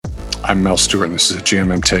I'm Mel Stewart, and this is a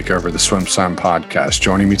GMM Takeover, the Swim Swam podcast.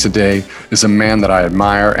 Joining me today is a man that I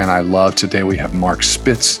admire and I love. Today we have Mark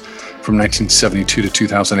Spitz. From 1972 to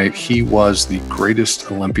 2008, he was the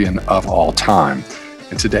greatest Olympian of all time.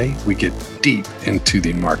 And today we get deep into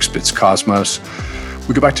the Mark Spitz cosmos.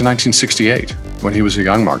 We go back to 1968 when he was a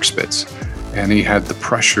young Mark Spitz, and he had the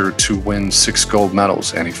pressure to win 6 gold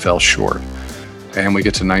medals, and he fell short. And we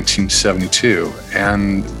get to 1972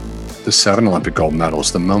 and the 7 Olympic gold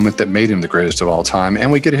medals, the moment that made him the greatest of all time.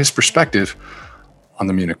 And we get his perspective on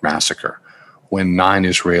the Munich massacre, when 9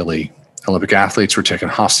 Israeli Olympic athletes were taken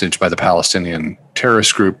hostage by the Palestinian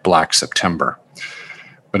terrorist group Black September.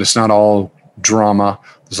 But it's not all drama.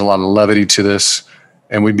 There's a lot of levity to this.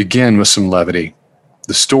 And we begin with some levity.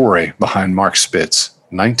 The story behind Mark Spitz'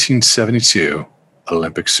 1972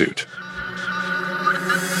 Olympic suit.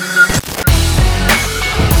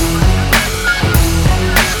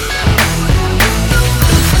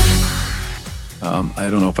 I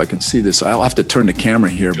don't know if I can see this. I'll have to turn the camera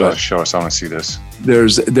here, but show us. I want to see this.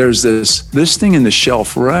 There's this thing in the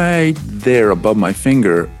shelf right there above my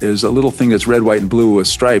finger is a little thing that's red, white, and blue with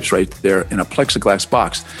stripes right there in a plexiglass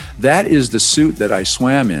box. That is the suit that I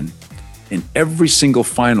swam in every single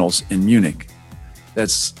finals in Munich.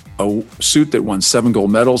 That's a suit that won 7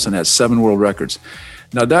 gold medals and has 7 world records.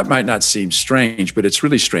 Now, that might not seem strange, but it's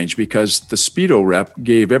really strange because the Speedo rep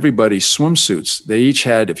gave everybody swimsuits. They each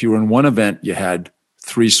had, if you were in one event, you had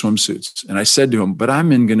 3 swimsuits. And I said to him, but I'm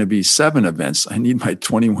going to be 7 events. I need my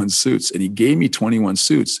 21 suits. And he gave me 21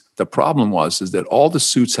 suits. The problem was that all the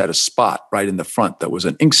suits had a spot right in the front that was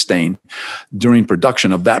an ink stain during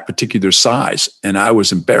production of that particular size. And I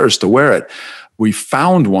was embarrassed to wear it. We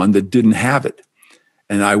found one that didn't have it.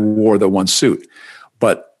 And I wore the one suit.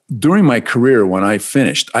 But during my career, when I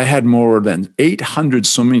finished, I had more than 800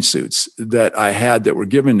 swimming suits that I had that were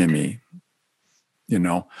given to me,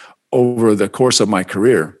 over the course of my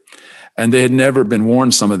career. And they had never been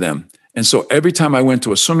worn, some of them. And so every time I went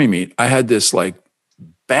to a swimming meet, I had this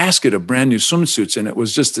basket of brand new swimsuits. And it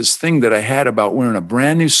was just this thing that I had about wearing a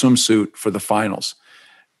brand new swimsuit for the finals.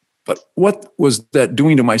 But what was that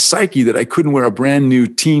doing to my psyche that I couldn't wear a brand new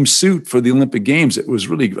team suit for the Olympic Games? It was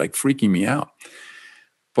really freaking me out.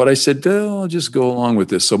 But I said, I'll just go along with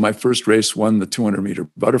this. So my first race won the 200-meter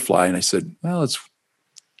butterfly. And I said, well,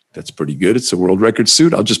 that's pretty good. It's a world record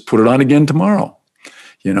suit. I'll just put it on again tomorrow.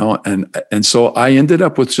 And so I ended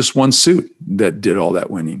up with just one suit that did all that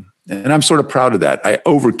winning. And I'm sort of proud of that. I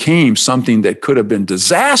overcame something that could have been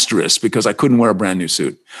disastrous because I couldn't wear a brand new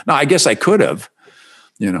suit. Now, I guess I could have,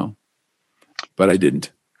 but I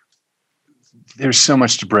didn't. There's so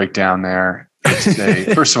much to break down there.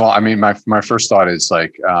 First of all, I mean, my first thought is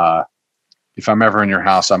if I'm ever in your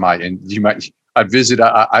house, I'd visit.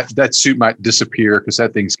 That suit might disappear because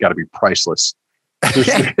that thing's got to be priceless.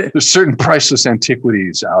 There's certain priceless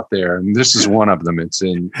antiquities out there, and this is one of them. It's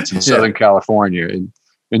in Southern California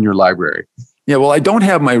in your library. Yeah, well, I don't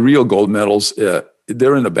have my real gold medals.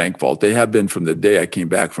 They're in the bank vault. They have been from the day I came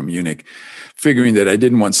back from Munich, figuring that I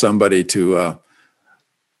didn't want somebody to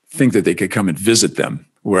think that they could come and visit them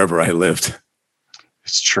wherever I lived.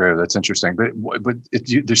 It's true. That's interesting. But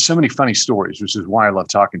there's so many funny stories, which is why I love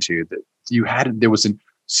talking to you. That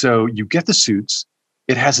so you get the suits.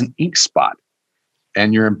 It has an ink spot,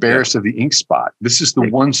 and you're embarrassed of the ink spot. This is the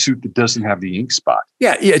one suit that doesn't have the ink spot.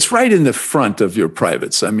 Yeah. It's right in the front of your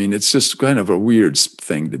privates. I mean, it's just kind of a weird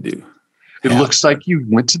thing to do. It looks like you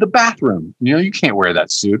went to the bathroom. You can't wear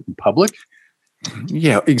that suit in public.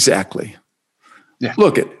 Yeah, exactly. Yeah.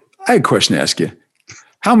 Look, I had a question to ask you.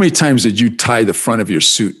 How many times did you tie the front of your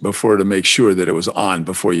suit before to make sure that it was on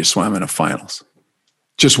before you swam in a finals?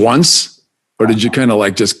 Just once? Or did you kind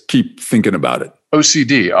of just keep thinking about it?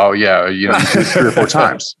 OCD. Oh, yeah. 3 or 4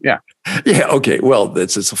 times. Yeah. Yeah. Okay. Well,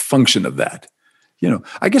 it's a function of that.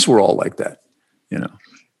 I guess we're all like that,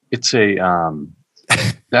 It's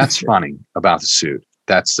that's funny about the suit.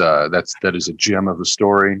 That is a gem of a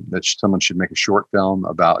story that someone should make a short film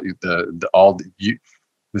about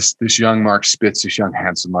this young Mark Spitz, this young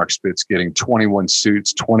handsome Mark Spitz getting 21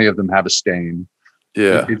 suits, 20 of them have a stain.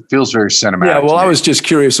 Yeah. It feels very cinematic. Yeah, well, I was just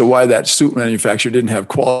curious of why that suit manufacturer didn't have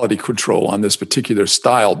quality control on this particular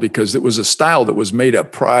style, because it was a style that was made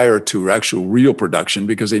up prior to actual real production,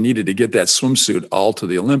 because they needed to get that swimsuit all to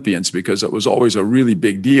the Olympians, because it was always a really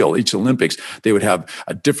big deal. Each Olympics, they would have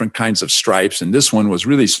different kinds of stripes. And this one was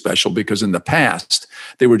really special because in the past,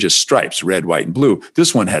 they were just stripes, red, white, and blue.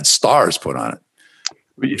 This one had stars put on it,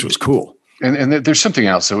 which was cool. And there's something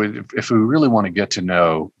else. So if we really want to get to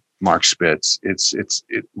know Mark Spitz, it's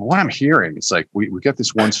what I'm hearing. It's like we get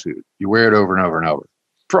this one suit, you wear it over and over and over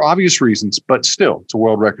for obvious reasons, but still, it's a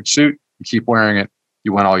world record suit. You keep wearing it.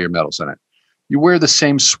 You won all your medals in it. You wear the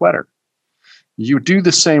same sweater. You do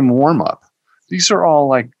the same warm up. These are all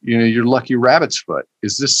like, your lucky rabbit's foot.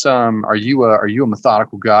 Is this, are you a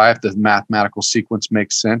methodical guy? If the mathematical sequence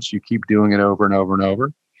makes sense, you keep doing it over and over and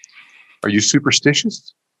over. Are you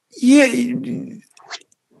superstitious? Yeah.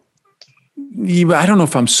 I don't know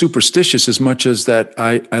if I'm superstitious as much as that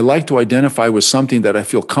I like to identify with something that I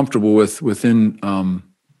feel comfortable with within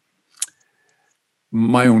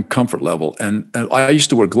my own comfort level. And I used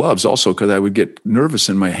to wear gloves also because I would get nervous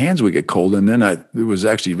and my hands would get cold. And then it was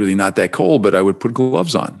actually really not that cold, but I would put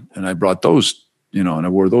gloves on and I brought those, and I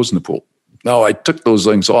wore those in the pool. No, I took those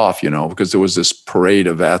things off, because there was this parade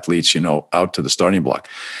of athletes, out to the starting block.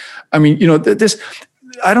 I mean, this,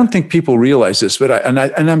 I don't think people realize this, but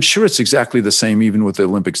I'm sure it's exactly the same even with the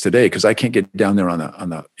Olympics today, because I can't get down there on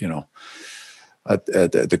the at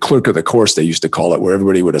the clerk of the course, they used to call it, where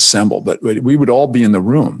everybody would assemble. But we would all be in the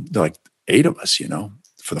room, like 8 of us,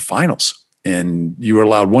 for the finals. And you were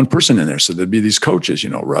allowed one person in there. So there'd be these coaches,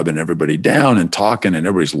 rubbing everybody down and talking, and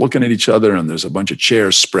everybody's looking at each other. And there's a bunch of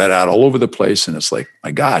chairs spread out all over the place. And it's like,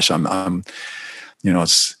 my gosh,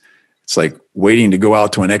 it's like waiting to go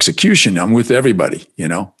out to an execution. I'm with everybody,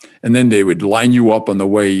 and then they would line you up on the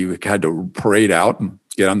way you had to parade out and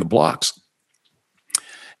get on the blocks.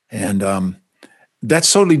 And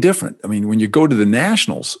that's totally different. I mean, when you go to the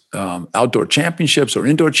nationals, outdoor championships or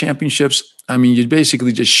indoor championships, I mean, you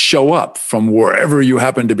basically just show up from wherever you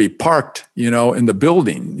happen to be parked, in the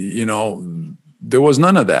building. There was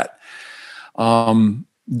none of that.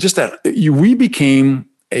 Just that we became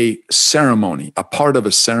a ceremony, a part of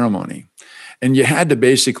a ceremony. And you had to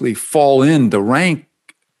basically fall in the rank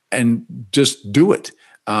and just do it,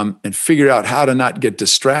 and figure out how to not get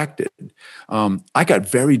distracted. I got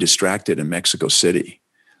very distracted in Mexico City.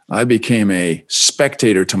 I became a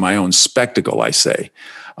spectator to my own spectacle, I say.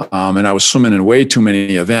 And I was swimming in way too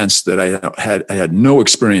many events that I had no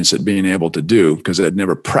experience at being able to do, because I had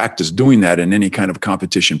never practiced doing that in any kind of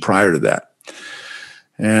competition prior to that.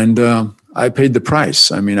 And I paid the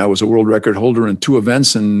price. I mean, I was a world record holder in 2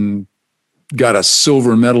 events and got a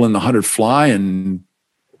silver medal in the 100 fly and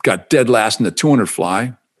got dead last in the 200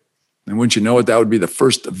 fly. And wouldn't you know it, that would be the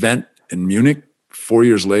first event in Munich 4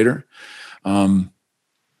 years later. There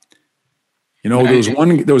was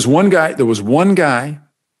one guy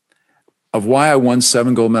of why I won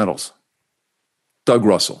 7 gold medals. Doug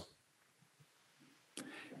Russell.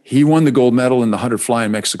 He won the gold medal in the 100 fly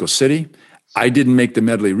in Mexico City. I didn't make the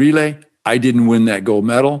medley relay. I didn't win that gold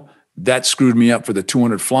medal. That screwed me up for the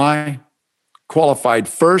 200 fly. Qualified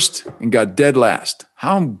first and got dead last.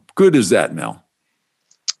 How good is that, Mel?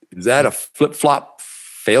 Is that a flip-flop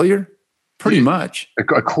failure? Pretty much.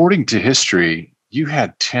 According to history, you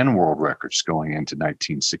had 10 world records going into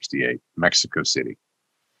 1968, Mexico City.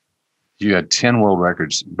 You had 10 world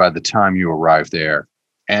records by the time you arrived there,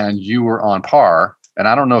 and you were on par. And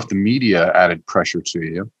I don't know if the media added pressure to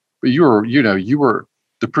you, but you were,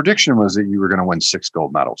 the prediction was that you were going to win 6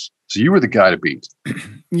 gold medals. So you were the guy to beat. And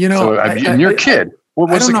you're a kid.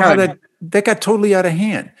 I don't know how that got totally out of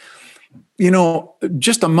hand.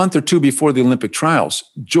 Just a month or 2 before the Olympic trials,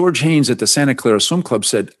 George Haynes at the Santa Clara Swim Club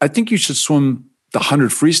said, I think you should swim the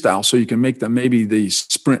 100 freestyle so you can make maybe the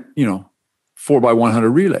sprint,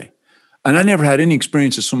 4x100 relay. And I never had any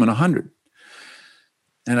experience of swimming 100.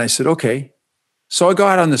 And I said, okay. So I go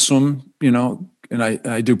out on the swim, and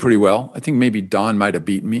I do pretty well. I think maybe Don might have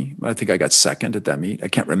beaten me. I think I got second at that meet. I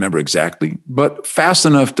can't remember exactly, but fast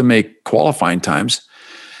enough to make qualifying times.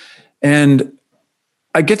 And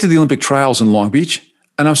I get to the Olympic trials in Long Beach,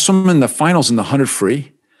 and I'm swimming the finals in the 100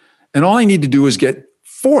 free. And all I need to do is get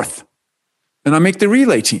 4th, and I make the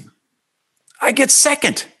relay team. I get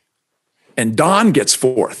 2nd, and Don gets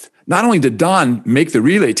 4th. Not only did Don make the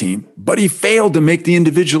relay team, but he failed to make the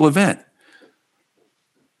individual event.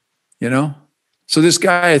 So this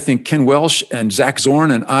guy, I think Ken Welsh and Zach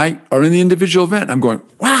Zorn and I are in the individual event. I'm going,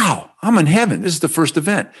 wow, I'm in heaven. This is the first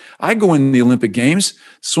event. I go in the Olympic Games,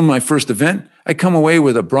 swim my first event. I come away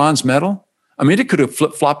with a bronze medal. I mean, it could have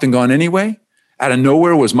flip-flopped and gone anyway. Out of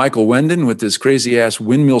nowhere was Michael Wendon with this crazy-ass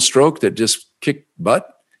windmill stroke that just kicked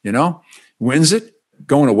butt, wins it,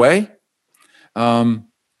 going away. I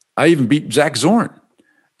even beat Zach Zorn.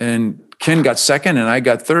 And Ken got 2nd and I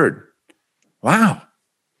got 3rd. Wow.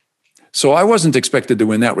 So I wasn't expected to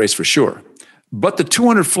win that race for sure. But the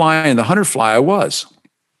 200 fly and the 100 fly, I was.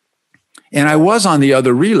 And I was on the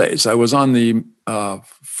other relays. I was on the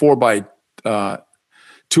 4x200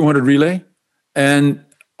 relay. And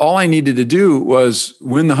all I needed to do was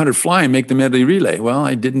win the 100 fly and make the medley relay. Well,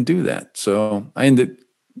 I didn't do that. So I ended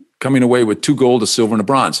coming away with 2 gold, a silver, and a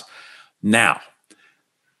bronze. Now,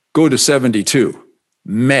 go to 72.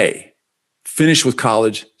 May, finished with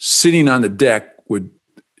college, sitting on the deck with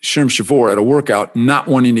Sherm Shavor at a workout, not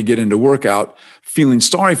wanting to get into workout, feeling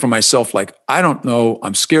sorry for myself. Like, I don't know.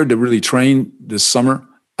 I'm scared to really train this summer.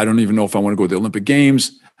 I don't even know if I want to go to the Olympic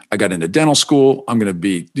Games. I got into dental school. I'm going to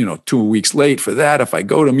be, 2 weeks late for that if I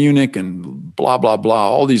go to Munich, and blah, blah, blah,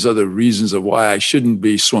 all these other reasons of why I shouldn't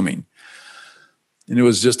be swimming. And it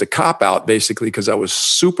was just a cop-out, basically, because I was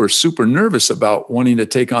super, super nervous about wanting to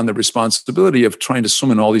take on the responsibility of trying to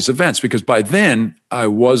swim in all these events. Because by then, I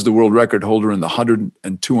was the world record holder in the 100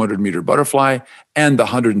 and 200 meter butterfly and the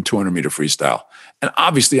 100 and 200 meter freestyle. And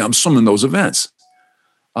obviously, I'm swimming those events.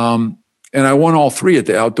 And I won all three at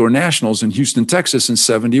the Outdoor Nationals in Houston, Texas in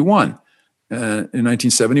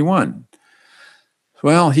 1971.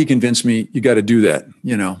 Well, he convinced me, you got to do that.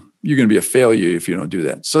 You're going to be a failure if you don't do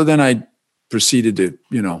that. So then I proceeded to,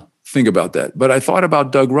 think about that. But I thought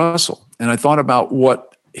about Doug Russell, and I thought about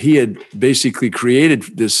what he had basically created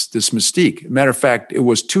this mystique. Matter of fact, it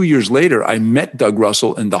was 2 years later, I met Doug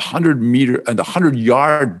Russell in the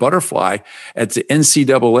 100-yard butterfly at the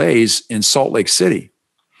NCAAs in Salt Lake City.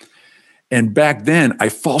 And back then, I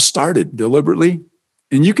false started deliberately.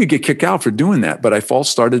 And you could get kicked out for doing that, but I false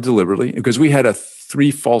started deliberately because we had a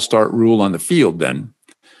 3 false start rule on the field then.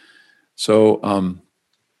 So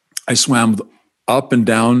I swam up and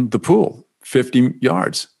down the pool, 50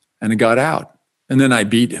 yards, and I got out. And then I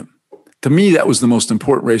beat him. To me, that was the most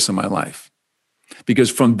important race of my life. Because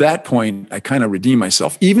from that point, I kind of redeemed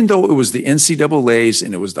myself. Even though it was the NCAAs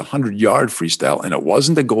and it was the 100-yard freestyle and it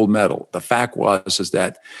wasn't a gold medal, the fact is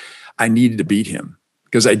that I needed to beat him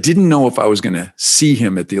because I didn't know if I was going to see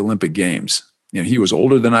him at the Olympic Games. He was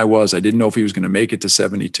older than I was. I didn't know if he was going to make it to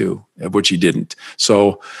 72, of which he didn't.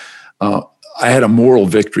 So I had a moral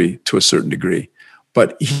victory to a certain degree.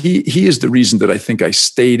 But he is the reason that I think I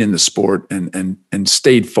stayed in the sport and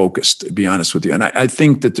stayed focused, to be honest with you. And I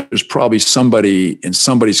think that there's probably somebody in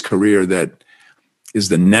somebody's career that is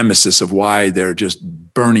the nemesis of why they're just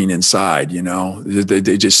burning inside,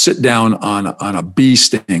 They just sit down on a bee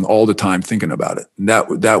sting all the time thinking about it. And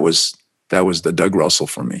that was the Doug Russell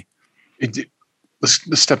for me. Let's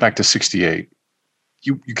step back to 68.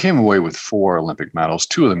 You came away with 4 Olympic medals,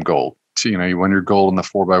 2 of them gold. So, you won your gold in the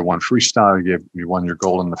 4x1 freestyle. You won your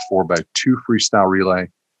gold in the 4x2 freestyle relay.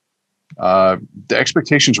 The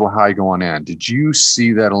expectations were high going in. Did you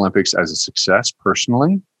see that Olympics as a success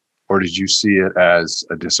personally, or did you see it as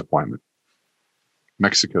a disappointment?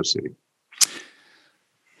 Mexico City.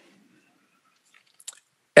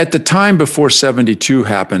 At the time before 72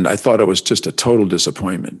 happened, I thought it was just a total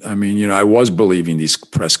disappointment. I mean, I was believing these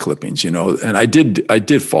press clippings, and I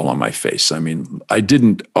did fall on my face. I mean, I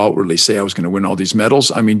didn't outwardly say I was going to win all these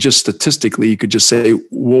medals. I mean, just statistically, you could just say,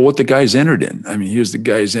 well, what the guy's entered in. I mean, here's the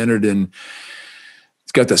guy's entered in.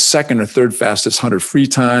 He's got the 2nd or 3rd fastest 100 free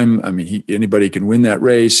time. I mean, anybody can win that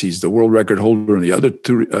race. He's the world record holder in the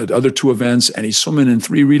other two events, and he's swimming in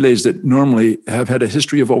 3 relays that normally have had a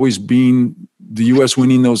history of always being the U.S.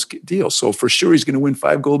 winning those deals. So for sure, he's going to win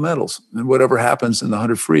 5 gold medals, and whatever happens in the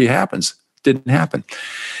 100 free happens. Didn't happen.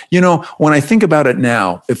 When I think about it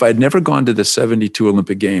now, if I'd never gone to the 72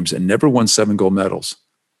 Olympic Games and never won 7 gold medals,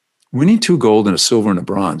 winning 2 gold and a silver and a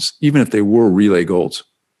bronze, even if they were relay golds,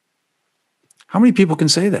 how many people can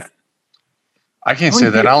say that? I can't say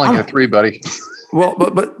that. I only got 3, buddy. Well,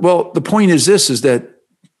 but the point is this, is that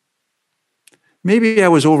maybe I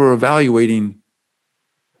was over-evaluating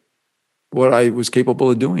what I was capable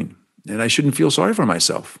of doing, and I shouldn't feel sorry for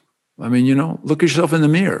myself. I mean, look at yourself in the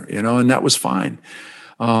mirror, and that was fine.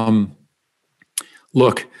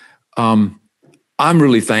 Look, I'm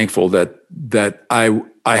really thankful that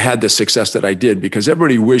I had the success that I did, because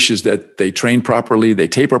everybody wishes that they train properly, they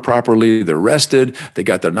taper properly, they're rested, they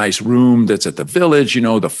got their nice room that's at the village,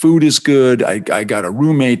 the food is good. I got a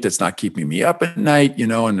roommate that's not keeping me up at night,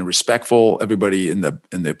 and they're respectful, everybody in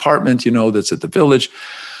the apartment, that's at the village.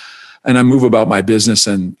 And I move about my business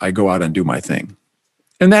and I go out and do my thing.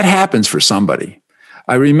 And that happens for somebody.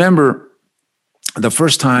 I remember the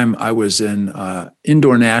first time I was in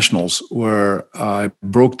indoor nationals where I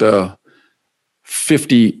broke the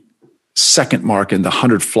 50-second mark in the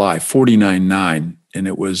 100 fly, 49.9, and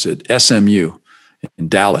it was at SMU in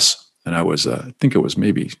Dallas. And I was, I think it was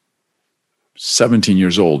maybe 17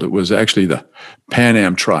 years old. It was actually the Pan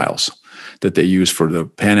Am trials that they used for the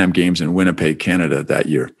Pan Am Games in Winnipeg, Canada that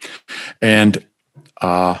year. And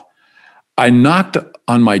I knocked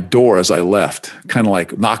on my door as I left, kind of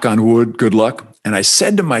like knock on wood, good luck. And I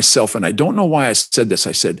said to myself, and I don't know why I said this,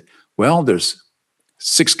 I said, well, there's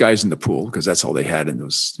 6 guys in the pool, because that's all they had in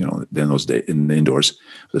those, in those days, in the indoors,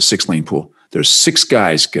 the 6-lane pool. There's 6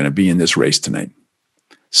 guys going to be in this race tonight.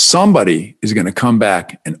 somebody is going to come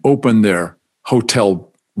back and open their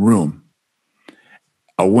hotel room,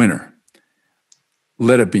 a winner.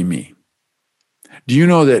 Let it be me. Do you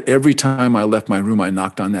know that every time I left my room, I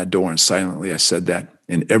knocked on that door and silently I said that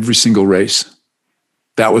in every single race?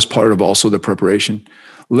 That was part of also the preparation.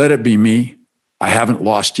 Let it be me. I haven't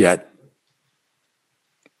lost yet.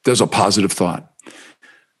 There's a positive thought,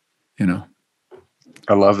 you know.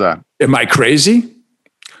 I love that. Am I crazy?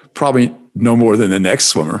 Probably no more than the next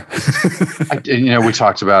swimmer. We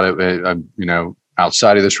talked about it,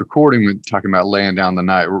 outside of this recording, we're talking about laying down the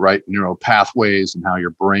right neural pathways and how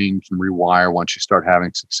your brain can rewire once you start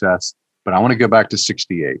having success. But I want to go back to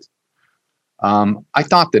 68. I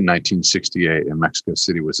thought that 1968 in Mexico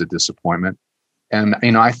City was a disappointment. And,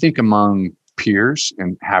 I think among peers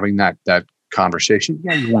and having that conversation,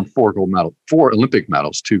 you won 4 Olympic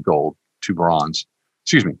medals, 2 gold, 2 bronze,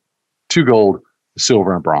 2 gold,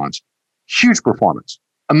 silver, and bronze. Huge performance.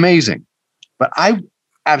 Amazing. But I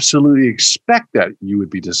absolutely expect that you would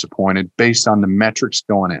be disappointed based on the metrics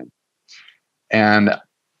going in. And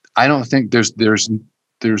I don't think there's no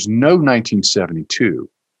 1972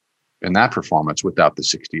 in that performance without the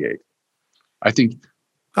 68. I think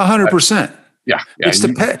 100%. Yeah.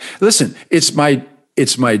 Listen, it's my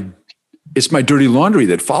dirty laundry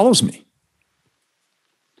that follows me.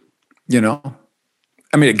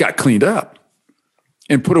 It got cleaned up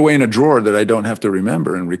and put away in a drawer that I don't have to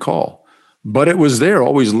remember and recall. But it was there,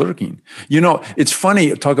 always lurking. It's funny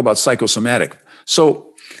to talk about psychosomatic.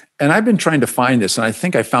 So, and I've been trying to find this, and I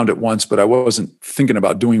think I found it once, but I wasn't thinking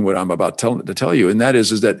about doing what I'm about to tell you. And that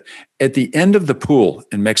is that at the end of the pool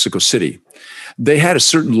in Mexico City, they had a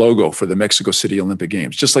certain logo for the Mexico City Olympic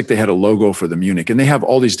Games, just like they had a logo for the Munich. And they have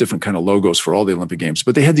all these different kind of logos for all the Olympic Games.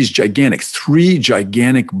 But they had these 3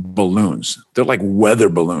 gigantic balloons. They're like weather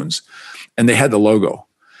balloons. And they had the logo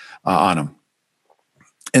on them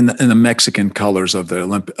in the Mexican colors of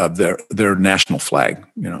the their national flag,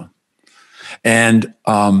 And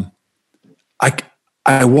I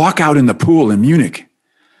walk out in the pool in Munich,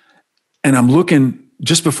 and I'm looking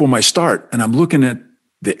just before my start, and I'm looking at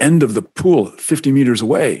the end of the pool 50 meters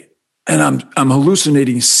away, and I'm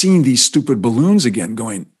hallucinating seeing these stupid balloons again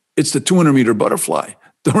going, it's the 200-meter butterfly,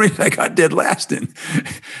 the race I got dead last in.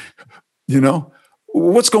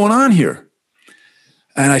 What's going on here?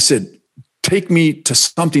 And I said, take me to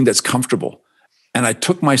something that's comfortable. And I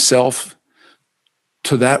took myself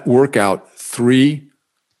to that workout, 3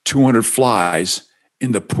 200 flies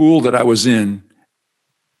in the pool that I was in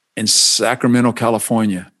Sacramento,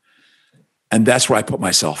 California. And that's where I put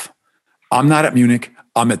myself. I'm not at Munich.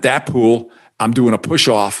 I'm at that pool. I'm doing a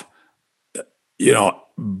push-off,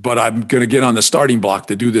 but I'm going to get on the starting block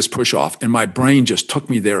to do this push-off. And my brain just took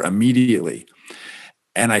me there immediately.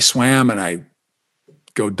 And I swam and I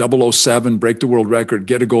go 007, break the world record,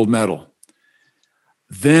 get a gold medal.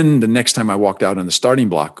 Then the next time I walked out on the starting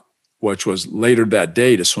block, which was later that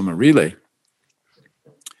day to swim a relay,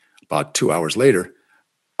 about 2 hours later,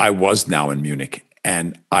 I was now in Munich.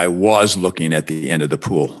 And I was looking at the end of the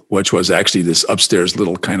pool, which was actually this upstairs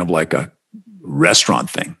little kind of like a restaurant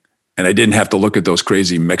thing. And I didn't have to look at those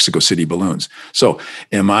crazy Mexico City balloons. So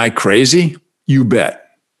am I crazy? You bet.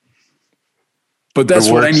 But that's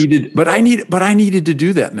what I needed. But I needed to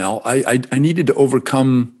do that, Mel. I needed to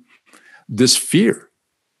overcome this fear.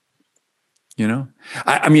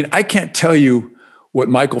 I can't tell you what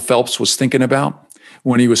Michael Phelps was thinking about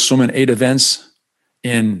when he was swimming 8 events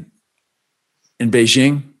in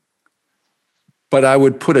Beijing. But I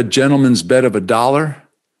would put a gentleman's bet of $1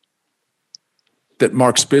 that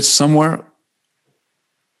Mark Spitz somewhere,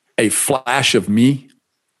 a flash of me,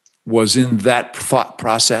 was in that thought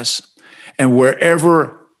process. And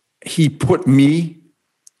wherever he put me,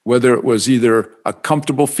 whether it was either a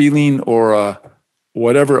comfortable feeling or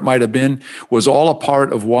whatever it might have been, was all a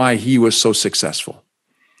part of why he was so successful.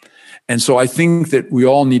 And so I think that we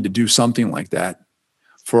all need to do something like that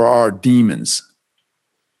for our demons.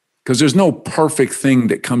 Because there's no perfect thing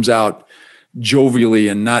that comes out jovially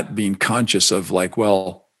and not being conscious of like,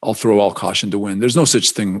 well, I'll throw all caution to win. There's no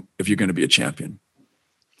such thing if you're going to be a champion.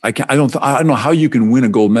 I don't know how you can win a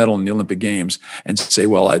gold medal in the Olympic Games and say,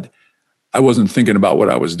 well, I wasn't thinking about what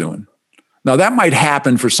I was doing. Now that might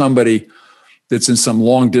happen for somebody that's in some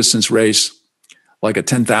long distance race, like a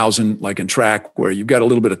 10,000, like in track, where you've got a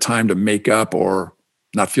little bit of time to make up or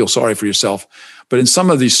not feel sorry for yourself. But in some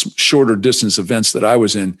of these shorter distance events that I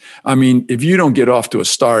was in, if you don't get off to a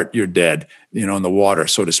start, you're dead, in the water,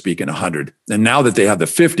 so to speak, in 100. And now that they have the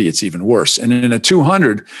 50, it's even worse. And in a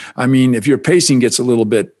 200, if your pacing gets a little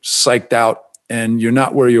bit psyched out and you're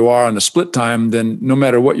not where you are on the split time, then no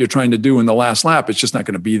matter what you're trying to do in the last lap, it's just not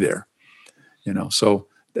going to be there. So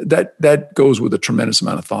that goes with a tremendous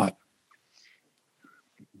amount of thought.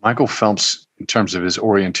 Michael Phelps, in terms of his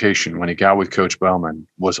orientation, when he got with Coach Bowman,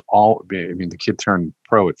 the kid turned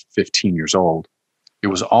pro at 15 years old. It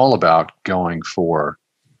was all about going for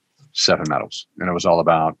 7 medals, and it was all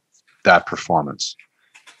about that performance.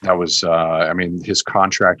 That was, his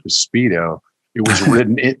contract with Speedo. It was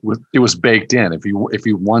written. It was baked in. If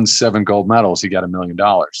he won 7 gold medals, he got $1 million.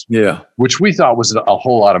 Yeah, which we thought was a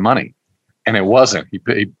whole lot of money, and it wasn't. He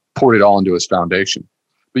poured it all into his foundation.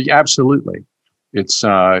 But yeah, absolutely, it's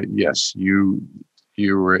yes. You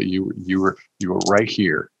were right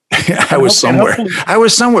here. I was somewhere.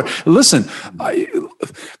 Listen,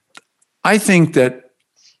 I think that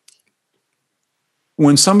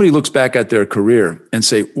when somebody looks back at their career and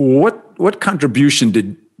say, what contribution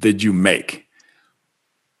did you make?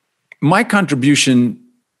 My contribution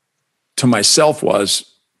to myself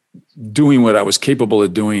was doing what I was capable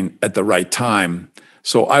of doing at the right time.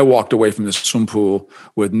 So I walked away from the swim pool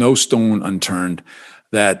with no stone unturned,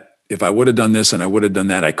 that if I would have done this and I would have done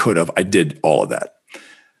that, I could have. I did all of that.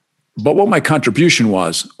 But what my contribution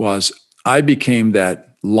was I became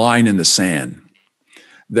that line in the sand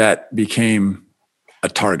that became a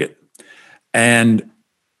target. And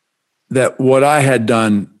that what I had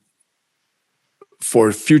done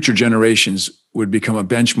for future generations would become a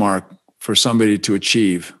benchmark for somebody to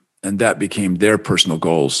achieve. And that became their personal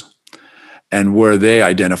goals, and where they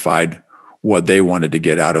identified what they wanted to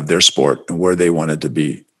get out of their sport and where they wanted to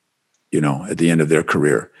be, at the end of their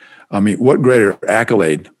career. I mean, what greater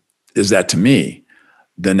accolade is that to me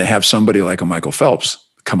than to have somebody like a Michael Phelps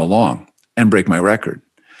come along and break my record?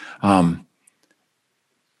 You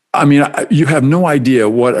have no idea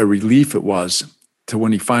what a relief it was to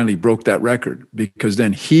when he finally broke that record, because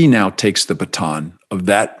then he now takes the baton of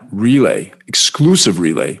that relay, exclusive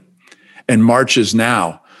relay, and marches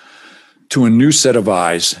now to a new set of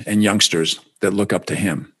eyes and youngsters that look up to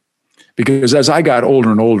him. Because as I got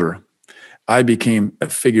older and older, I became a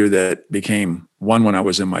figure that became one when I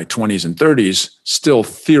was in my 20s and 30s, still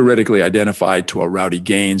theoretically identified to a Rowdy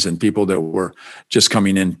Gaines and people that were just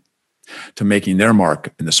coming in to making their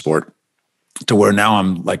mark in the sport, to where now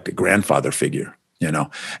I'm like the grandfather figure,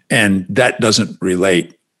 and that doesn't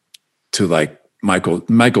relate to like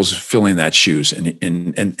Michael's filling that shoes,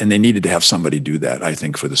 and they needed to have somebody do that, I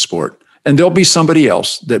think, for the sport. And there'll be somebody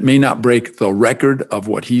else that may not break the record of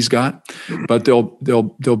what he's got, but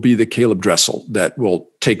they'll be the Caleb Dressel that will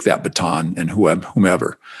take that baton, and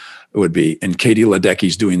whomever it would be. And Katie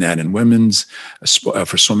Ledecky's doing that in women's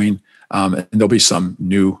for swimming. And there'll be some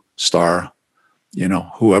new star,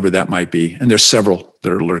 whoever that might be. And there's several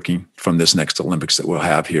that are lurking from this next Olympics that we'll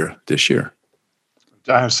have here this year.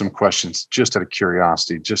 I have some questions just out of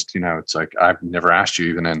curiosity. Just, it's like I've never asked you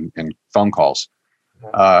even in phone calls.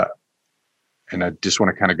 And I just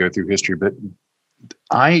want to kind of go through history, but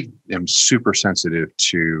I am super sensitive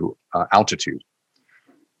to altitude.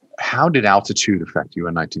 How did altitude affect you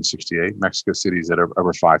in 1968? Mexico City is at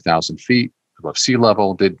over 5,000 feet above sea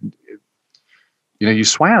level. You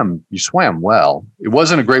swam well. It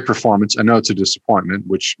wasn't a great performance. I know it's a disappointment,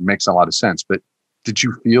 which makes a lot of sense, but did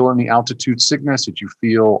you feel any altitude sickness? Did you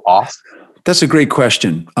feel off? That's a great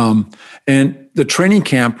question. And the training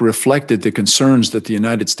camp reflected the concerns that the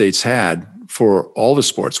United States had for all the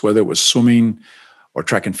sports, whether it was swimming or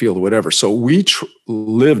track and field or whatever. So we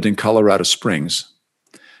lived in Colorado Springs,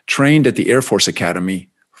 trained at the Air Force Academy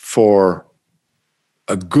for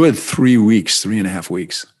a good 3.5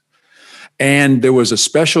 weeks. And there was a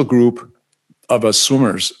special group of us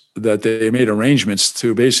swimmers that they made arrangements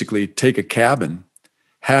to basically take a cabin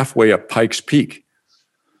halfway up Pikes Peak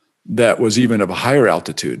that was even of a higher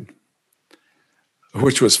altitude,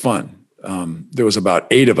 which was fun. There was about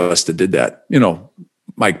 8 of us that did that.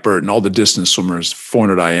 Mike Burton, all the distance swimmers,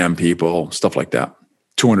 400 IM people, stuff like that,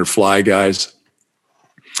 200 fly guys.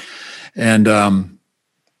 And I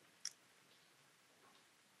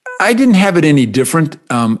didn't have it any different.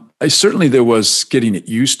 There was getting it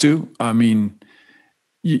used to. I mean,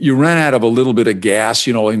 you ran out of a little bit of gas,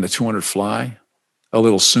 in the 200 fly a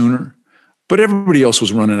little sooner. But everybody else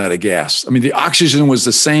was running out of gas. I mean, the oxygen was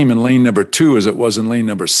the same in lane number 2 as it was in lane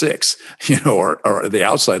number 6, or the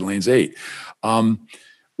outside lanes 8.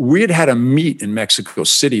 We had a meet in Mexico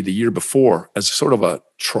City the year before as sort of a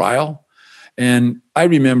trial. And I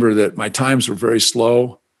remember that my times were very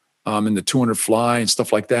slow in the 200 fly and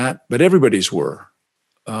stuff like that, but everybody's were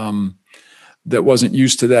that wasn't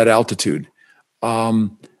used to that altitude.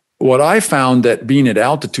 What I found that being at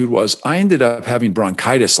altitude was I ended up having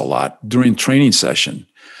bronchitis a lot during training session.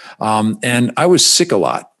 And I was sick a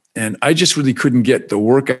lot. And I just really couldn't get the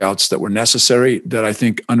workouts that were necessary that I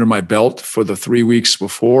think under my belt for the 3 weeks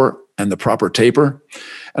before and the proper taper.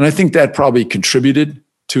 And I think that probably contributed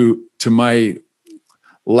to my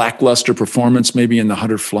lackluster performance maybe in the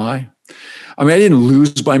 100 fly. I mean, I didn't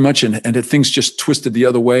lose by much, and if things just twisted the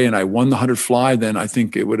other way and I won the 100 fly, then I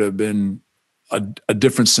think it would have been a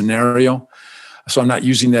different scenario. So I'm not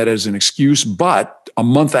using that as an excuse. But a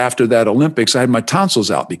month after that Olympics, I had my tonsils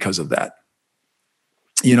out because of that,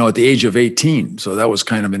 at the age of 18. So that was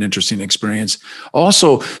kind of an interesting experience.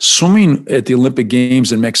 Also, swimming at the Olympic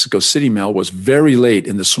Games in Mexico City, Mel, was very late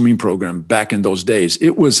in the swimming program back in those days.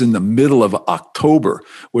 It was in the middle of October,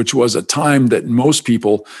 which was a time that most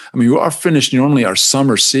people, we are finished normally our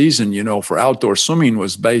summer season, for outdoor swimming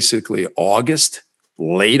was basically August,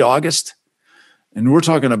 late August. And we're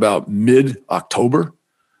talking about mid-October.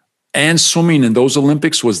 And swimming in those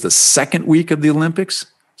Olympics was the second week of the Olympics.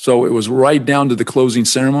 So it was right down to the closing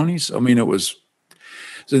ceremonies. So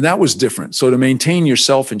that was different. So to maintain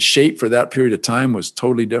yourself in shape for that period of time was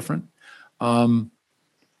totally different. Another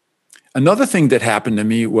thing that happened to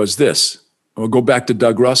me was this. We'll go back to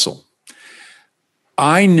Doug Russell.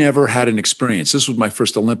 I never had an experience. This was my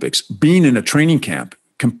first Olympics, being in a training camp,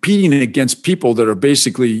 competing against people that are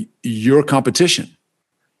basically your competition.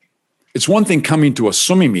 It's one thing coming to a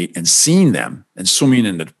swimming meet and seeing them and swimming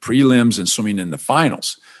in the prelims and swimming in the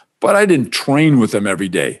finals, but I didn't train with them every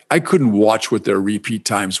day. I couldn't watch what their repeat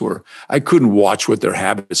times were. I couldn't watch what their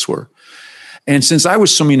habits were. And since I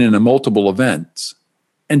was swimming in multiple events,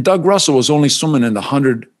 and Doug Russell was only swimming in the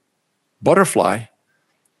 100 butterfly,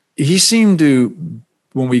 he seemed to,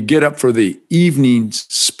 when we get up for the evening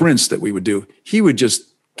sprints that we would do, he would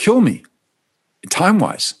just kill me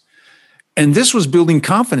time-wise. And this was building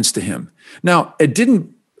confidence to him. Now, it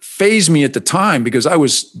didn't faze me at the time because I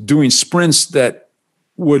was doing sprints that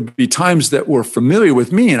would be times that were familiar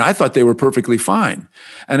with me, and I thought they were perfectly fine.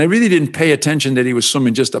 And I really didn't pay attention that he was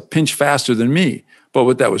swimming just a pinch faster than me. But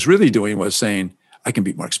what that was really doing was saying, I can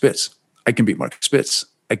beat Mark Spitz. I can beat Mark Spitz.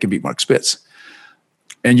 I can beat Mark Spitz.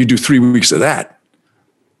 And you do 3 weeks of that.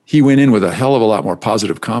 He went in with a hell of a lot more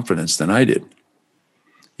positive confidence than I did.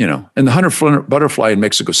 And the 100 butterfly in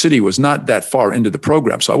Mexico City was not that far into the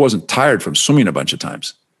program. So I wasn't tired from swimming a bunch of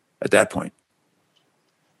times at that point.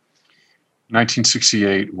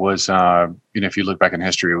 1968 was, if you look back in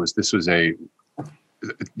history, the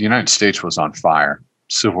United States was on fire.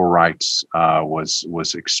 Civil rights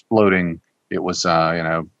was exploding. It was, we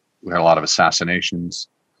had a lot of assassinations.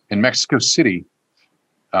 In Mexico City,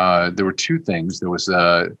 there were two things. There was,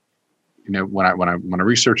 when I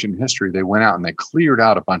researched in history, they went out and they cleared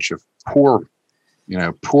out a bunch of poor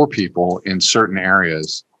people in certain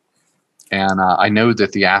areas. And I know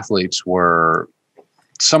that the athletes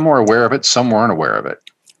some were aware of it, some weren't aware of it.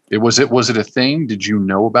 Was it a thing? Did you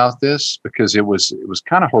know about this? Because it was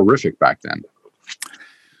kind of horrific back then.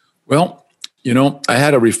 Well, I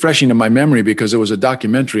had a refreshing in my memory because there was a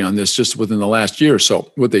documentary on this just within the last year or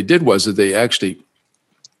so. What they did was that they actually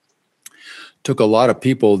took a lot of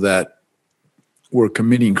people that were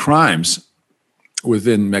committing crimes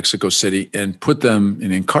within Mexico City and put them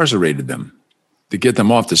and incarcerated them to get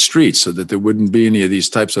them off the streets so that there wouldn't be any of these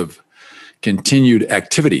types of continued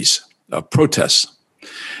activities of protests.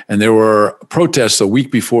 And there were protests a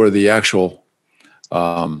week before the actual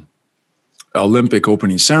Olympic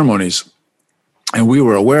opening ceremonies. And we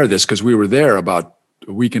were aware of this because we were there about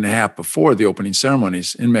a week and a half before the opening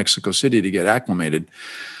ceremonies in Mexico City to get acclimated,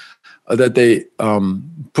 that they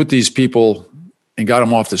put these people and got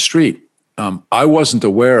them off the street. I wasn't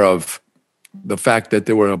aware of the fact that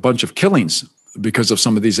there were a bunch of killings because of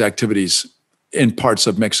some of these activities in parts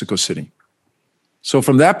of Mexico City. So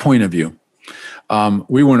from that point of view,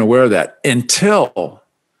 we weren't aware of that until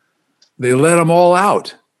they let them all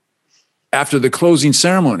out after the closing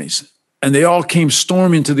ceremonies. And they all came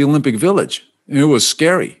storming to the Olympic Village. And it was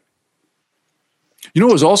scary. It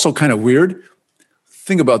was also kind of weird.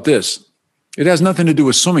 Think about this. It has nothing to do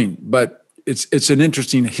with swimming, but it's an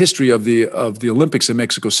interesting history of the Olympics in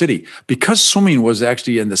Mexico City. Because swimming was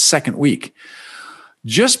actually in the second week,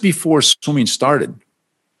 just before swimming started,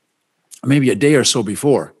 maybe a day or so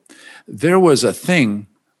before, there was a thing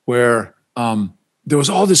where there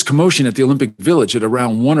was all this commotion at the Olympic Village at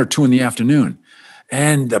around 1 or 2 in the afternoon.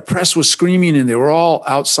 And the press was screaming, and they were all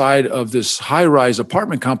outside of this high-rise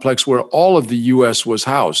apartment complex where all of the U.S. was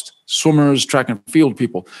housed, swimmers, track and field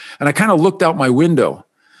people. And I kind of looked out my window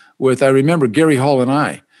I remember Gary Hall and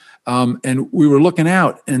I, and we were looking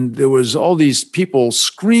out, and there was all these people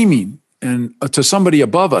screaming and to somebody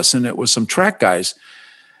above us, and it was some track guys.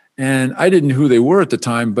 And I didn't know who they were at the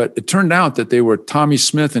time, but it turned out that they were Tommy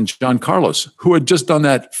Smith and John Carlos, who had just done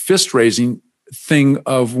that fist raising thing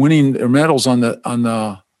of winning their medals on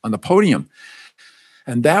the podium.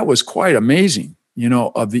 And that was quite amazing,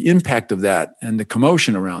 of the impact of that and the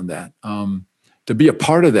commotion around that. To be a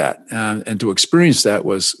part of that and to experience that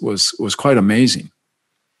was quite amazing.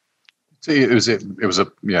 See, it was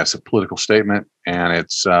a political statement, and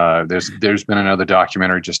it's there's been another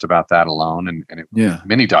documentary just about that alone, and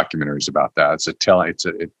many documentaries about that.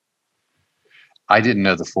 I didn't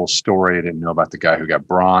know the full story. I didn't know about the guy who got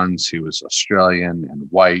bronze. He was Australian and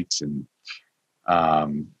white, and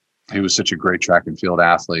he was such a great track and field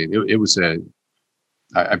athlete.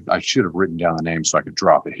 I should have written down the name so I could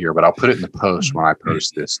drop it here, but I'll put it in the post when I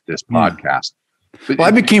post this podcast. Well,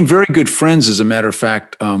 I became very good friends, as a matter of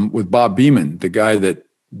fact, with Bob Beeman, the guy that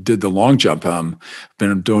did the long jump.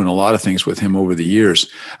 Been doing a lot of things with him over the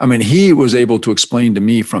years. I mean, he was able to explain to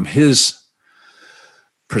me from his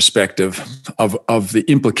perspective of the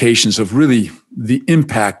implications of really the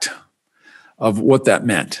impact of what that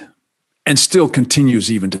meant, and still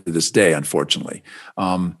continues even to this day, unfortunately.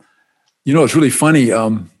 It's really funny,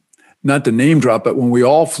 not to name drop, but when we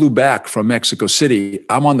all flew back from Mexico City,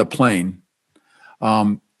 I'm on the plane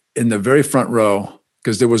in the very front row,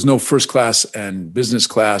 because there was no first class and business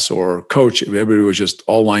class or coach. Everybody was just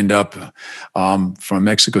all lined up from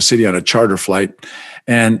Mexico City on a charter flight.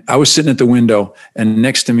 And I was sitting at the window, and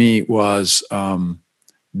next to me was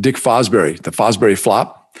Dick Fosbury, the Fosbury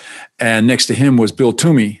flop. And next to him was Bill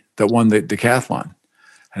Toomey, that won the decathlon.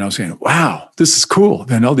 And I was saying, wow, this is cool.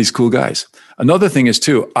 And all these cool guys. Another thing is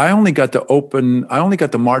too, I only got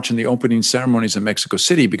to march in the opening ceremonies in Mexico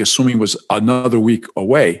City because swimming was another week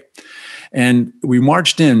away. And we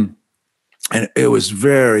marched in, and it was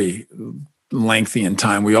very lengthy in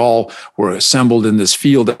time. We all were assembled in this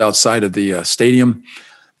field outside of the stadium.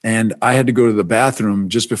 And I had to go to the bathroom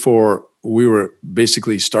just before we were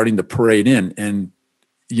basically starting to parade in. And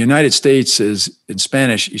the United States is, in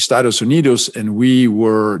Spanish, Estados Unidos, and we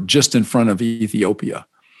were just in front of Ethiopia.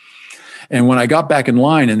 And when I got back in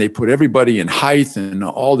line and they put everybody in height and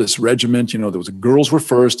all this regiment, there was the girls were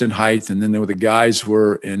first in height, and then there were the guys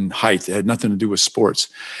were in height. It had nothing to do with sports.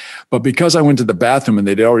 But because I went to the bathroom and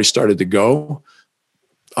they'd already started to go,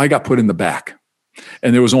 I got put in the back.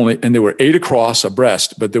 And there were 8 across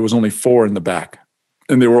abreast, but there was only 4 in the back.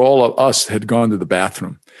 And they were all of us had gone to the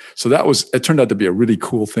bathroom. So it turned out to be a really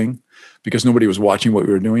cool thing because nobody was watching what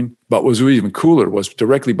we were doing. But what was even cooler was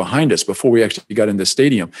directly behind us, before we actually got in the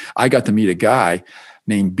stadium, I got to meet a guy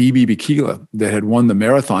named Bibi Bikila that had won the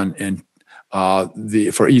marathon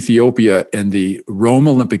for Ethiopia in the Rome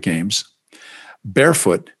Olympic Games,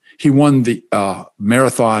 barefoot. He won the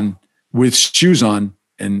marathon with shoes on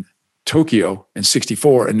in Tokyo in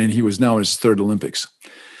 '64, and then he was now in his 3rd Olympics.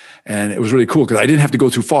 And it was really cool because I didn't have to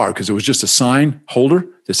go too far because it was just a sign holder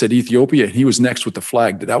that said Ethiopia, and he was next with the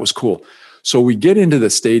flag. That was cool. So we get into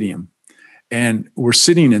the stadium, and we're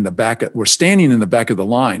standing in the back of the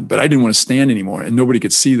line, but I didn't want to stand anymore, and nobody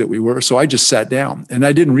could see that we were. So I just sat down, and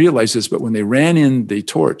I didn't realize this, but when they ran in the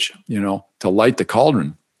torch, to light the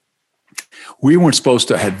cauldron, we weren't supposed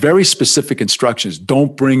to, had very specific instructions.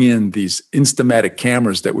 Don't bring in these Instamatic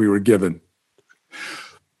cameras that we were given.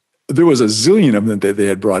 There was a zillion of them that they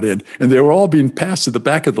had brought in, and they were all being passed to the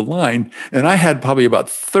back of the line. And I had probably about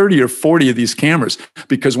 30 or 40 of these cameras,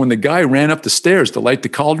 because when the guy ran up the stairs to light the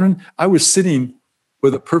cauldron, I was sitting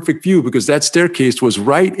with a perfect view because that staircase was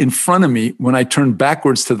right in front of me when I turned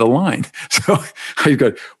backwards to the line. So I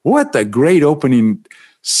go, what a great opening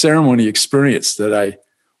ceremony experience that I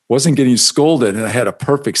wasn't getting scolded, and I had a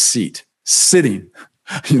perfect seat sitting,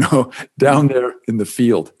 down there in the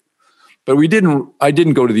field. But I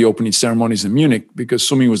didn't go to the opening ceremonies in Munich because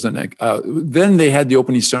swimming was the next. Then they had the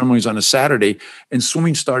opening ceremonies on a Saturday, and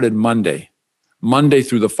swimming started Monday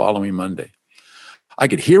through the following Monday. I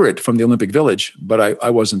could hear it from the Olympic Village, but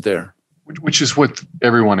I wasn't there. Which is what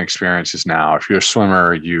everyone experiences now. If you're a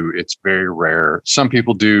swimmer, it's very rare. Some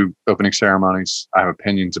people do opening ceremonies. I have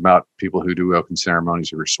opinions about people who do open ceremonies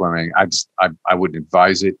if you're swimming. I wouldn't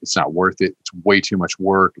advise it. It's not worth it. It's way too much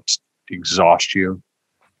work. It exhausts you.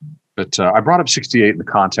 But I brought up 68 in the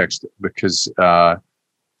context because,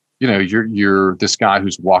 you're this guy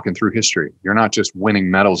who's walking through history. You're not just winning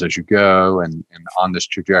medals as you go and on this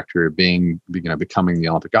trajectory of becoming the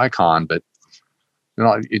Olympic icon, but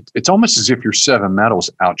it's almost as if your 7 medals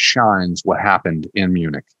outshines what happened in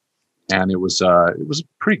Munich. And it was a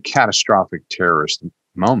pretty catastrophic terrorist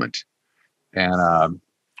moment. And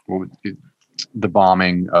the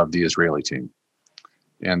bombing of the Israeli team.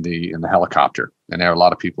 And the helicopter, and there a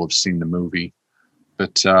lot of people have seen the movie,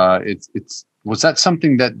 but it's Was that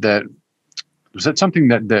something that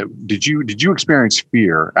did you experience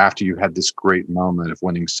fear after you had this great moment of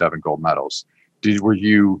winning 7 gold medals? Did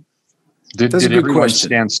That's a good everyone question.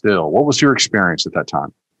 stand still? What was your experience at that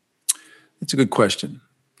time? It's a good question.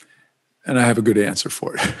 And I have a good answer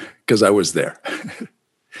for it because I was there.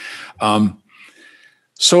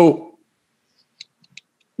 So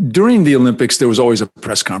during the Olympics, there was always a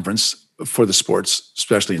press conference for the sports,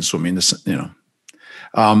 especially in swimming,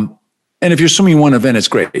 and if you're swimming one event, it's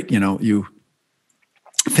great. You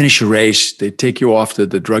finish your race, they take you off to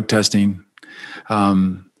the drug testing,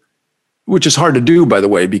 which is hard to do, by the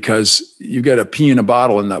way, because you got to pee in a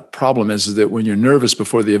bottle. And the problem is that when you're nervous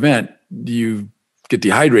before the event, you get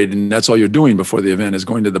dehydrated, and that's all you're doing before the event is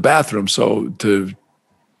going to the bathroom. So to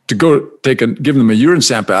go give them a urine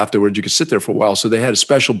sample afterwards, you could sit there for a while. So they had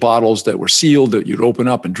special bottles that were sealed that you'd open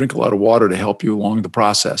up and drink a lot of water to help you along the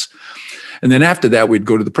process. And then after that, we'd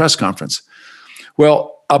go to the press conference.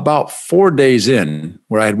 Well, about 4 days in,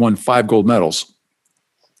 where I had won 5 gold medals,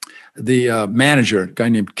 the manager, a guy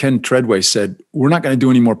named Ken Treadway, said, "We're not going to do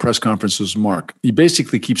any more press conferences, Mark." He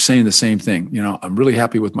basically keeps saying the same thing. "I'm really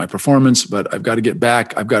happy with my performance, but I've got to get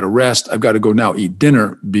back. I've got to rest. I've got to go now eat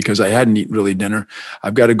dinner because I hadn't eaten really dinner.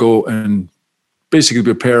 I've got to go and basically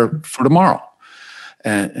prepare for tomorrow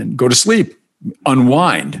and go to sleep,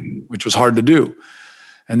 unwind," which was hard to do.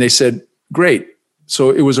 And they said, "Great." So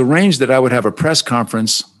it was arranged that I would have a press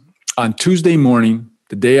conference on Tuesday morning,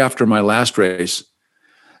 the day after my last race,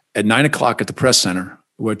 at 9:00 at the press center,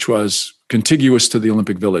 which was contiguous to the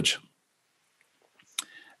Olympic Village.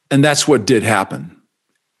 And that's what did happen.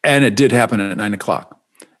 And it did happen at 9:00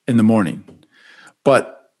 in the morning.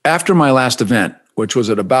 But after my last event, which was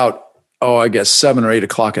at about, 7 or 8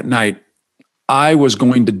 o'clock at night, I was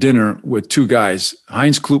going to dinner with 2 guys,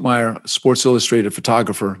 Heinz Klutmeyer, Sports Illustrated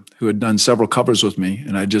photographer, who had done several covers with me,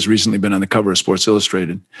 and I'd just recently been on the cover of Sports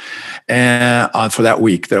Illustrated, and for that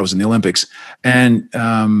week that I was in the Olympics, and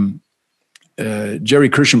Jerry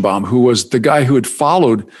Kirschenbaum, who was the guy who had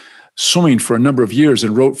followed swimming for a number of years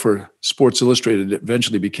and wrote for Sports Illustrated,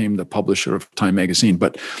 eventually became the publisher of Time magazine.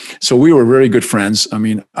 But so we were very good friends. I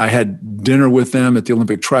mean, I had dinner with them at the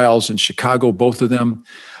Olympic trials in Chicago, both of them.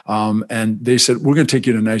 And they said, "We're going to take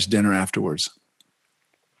you to a nice dinner afterwards."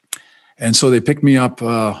 And so they picked me up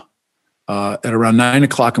at around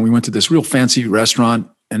 9:00, and we went to this real fancy restaurant.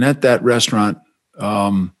 And at that restaurant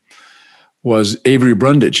was Avery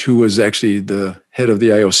Brundage, who was actually the head of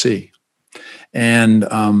the IOC. And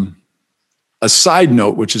a side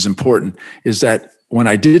note, which is important, is that when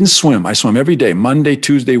I didn't swim, I swam every day, Monday,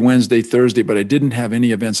 Tuesday, Wednesday, Thursday, but I didn't have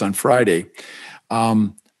any events on Friday.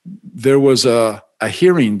 There was a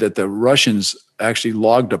hearing that the Russians actually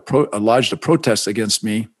lodged a protest against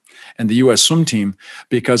me and the U.S. swim team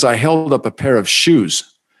because I held up a pair of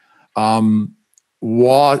shoes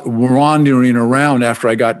wandering around after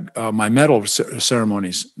I got my medal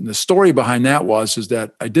ceremonies. And the story behind that is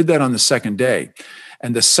that I did that on the second day.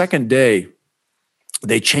 And the second day,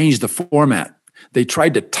 they changed the format. They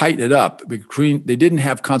tried to tighten it up. They didn't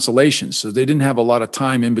have consolations, so they didn't have a lot of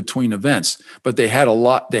time in between events, but they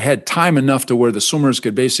had time enough to where the swimmers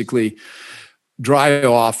could basically dry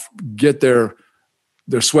off, get their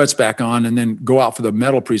sweats back on, and then go out for the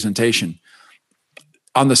medal presentation.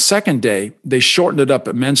 On the second day, they shortened it up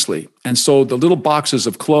immensely. And so the little boxes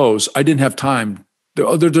of clothes, I didn't have time.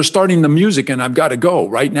 They're starting the music and I've got to go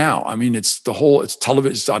right now. I mean, it's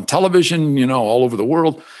on television, all over the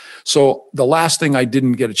world. So the last thing I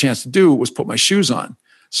didn't get a chance to do was put my shoes on.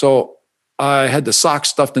 So I had the socks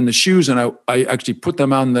stuffed in the shoes, and I actually put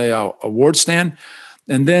them on the award stand.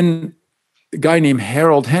 And then a guy named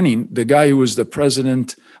Harold Henning, the guy who was the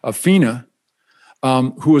president of FINA,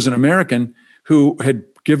 who was an American, who had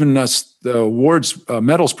given us the awards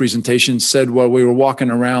medals presentation, said, while we were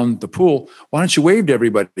walking around the pool, "Why don't you wave to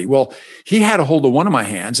everybody?" Well, he had a hold of one of my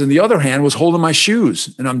hands, and the other hand was holding my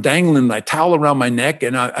shoes, and I'm dangling my towel around my neck,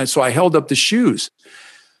 and so I held up the shoes.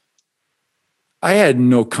 I had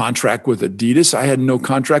no contract with Adidas. I had no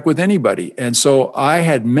contract with anybody. And so I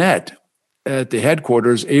had met at the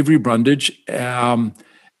headquarters Avery Brundage and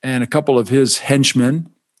a couple of his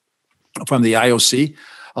henchmen from the IOC,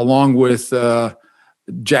 along with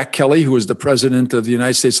Jack Kelly, who was the president of the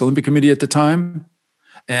United States Olympic Committee at the time,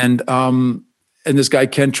 and this guy,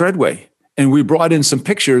 Ken Treadway. And we brought in some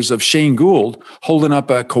pictures of Shane Gould holding up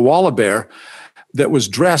a koala bear that was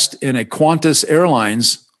dressed in a Qantas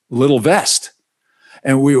Airlines little vest.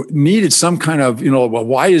 And we needed some kind of, well,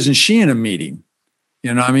 why isn't she in a meeting?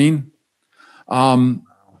 You know what I mean?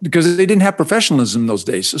 Because they didn't have professionalism in those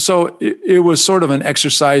days. So it was sort of an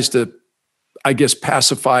exercise to I guess,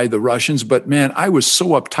 pacify the Russians. But man, I was so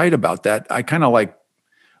uptight about that. I kind of like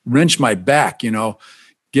wrenched my back,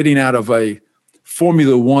 getting out of a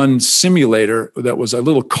Formula One simulator that was a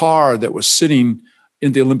little car that was sitting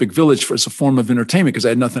in the Olympic Village as a form of entertainment because I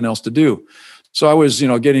had nothing else to do. So I was,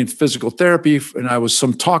 getting physical therapy, and I was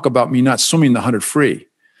some talk about me not swimming the 100 free.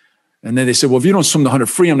 And then they said, well, if you don't swim the 100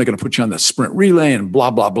 free, I'm not going to put you on the sprint relay and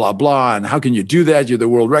blah, blah, blah, blah. And how can you do that? You're the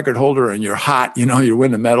world record holder and you're hot, you're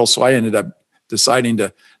winning a medal. So I ended up deciding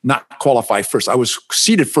to not qualify first. I was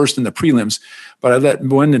seated first in the prelims, but I let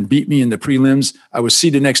Wyndon beat me in the prelims. I was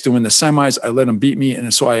seated next to him in the semis. I let him beat me.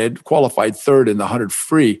 And so I had qualified third in the 100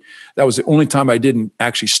 free. That was the only time I didn't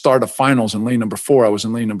actually start a finals in lane number 4. I was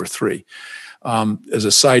in lane number 3. As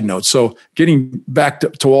a side note. So getting back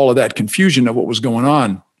to all of that confusion of what was going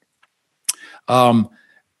on,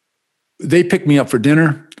 they picked me up for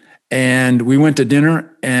dinner, and we went to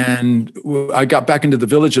dinner, and I got back into the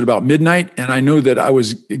village at about midnight, and I knew that I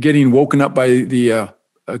was getting woken up by the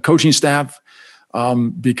coaching staff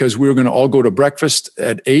because we were going to all go to breakfast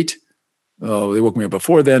at 8. They woke me up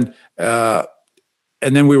before then.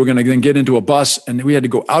 And then we were going to then get into a bus, and we had to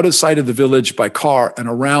go out of the side of the village by car and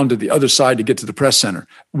around to the other side to get to the press center,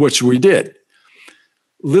 which we did.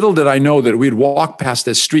 Little did I know that we'd walk past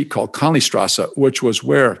this street called Konlistrasse, which was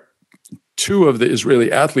where 2 of the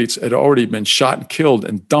Israeli athletes had already been shot and killed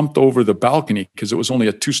and dumped over the balcony because it was only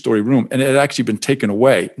a 2-story room, and it had actually been taken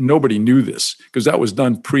away. Nobody knew this because that was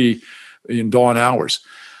done in dawn hours.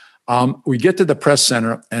 We get to the press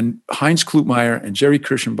center, and Heinz Klutmeier and Jerry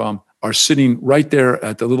Kirschenbaum are sitting right there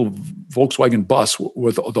at the little Volkswagen bus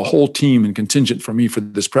with the whole team and contingent for me for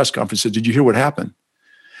this press conference. Said, "Did you hear what happened?"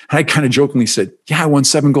 And I kind of jokingly said, "Yeah, I won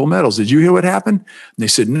 7 gold medals. Did you hear what happened?" And they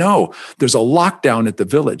said, "No, there's a lockdown at the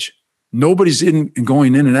village. Nobody's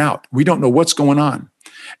going in and out. We don't know what's going on.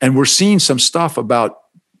 And we're seeing some stuff about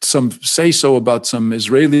some say-so about some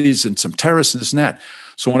Israelis and some terrorists and this and that."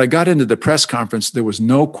 So when I got into the press conference, there was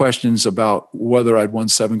no questions about whether I'd won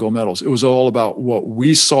 7 gold medals. It was all about what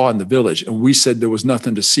we saw in the village, and we said there was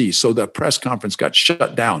nothing to see. So the press conference got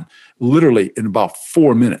shut down literally in about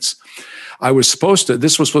 4 minutes.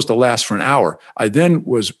 This was supposed to last for an hour. I then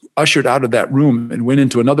was ushered out of that room and went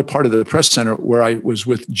into another part of the press center where I was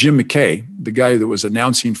with Jim McKay, the guy that was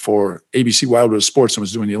announcing for ABC Wildwood Sports and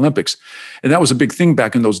was doing the Olympics. And that was a big thing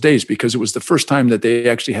back in those days because it was the first time that they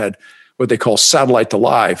actually had what they call satellite to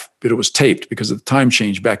live, but it was taped because of the time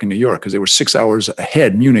change back in New York, because they were 6 hours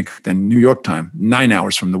ahead, Munich, than New York time, 9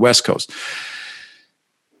 hours from the West Coast.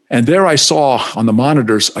 And there I saw on the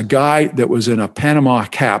monitors a guy that was in a Panama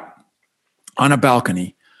cap on a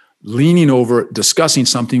balcony, leaning over, discussing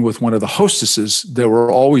something with one of the hostesses that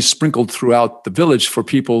were always sprinkled throughout the village for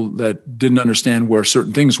people that didn't understand where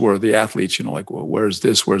certain things were, the athletes, like, well, where's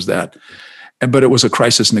this, where's that? But it was a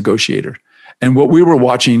crisis negotiator. And what we were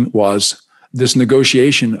watching was this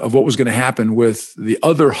negotiation of what was going to happen with the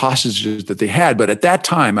other hostages that they had. But at that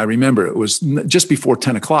time, I remember it was just before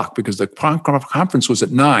 10 o'clock because the conference was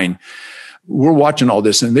at 9. We're watching all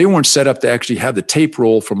this, and they weren't set up to actually have the tape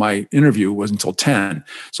roll for my interview. It wasn't until 10.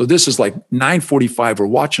 So this is like 9:45. We're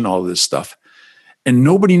watching all of this stuff. And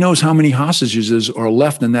nobody knows how many hostages are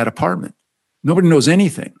left in that apartment. Nobody knows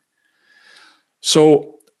anything.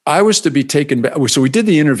 So I was to be taken back. So we did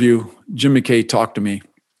the interview. Jim McKay talked to me.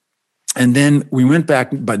 And then we went back.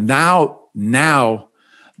 But now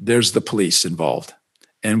there's the police involved.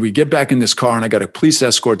 And we get back in this car, and I got a police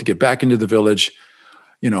escort to get back into the village.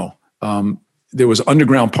 There was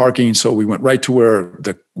underground parking. So we went right to where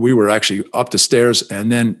we were actually up the stairs.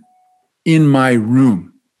 And then in my room,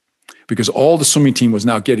 because all the swimming team was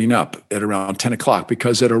now getting up at around 10 o'clock,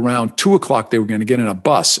 because at around 2 o'clock, they were going to get in a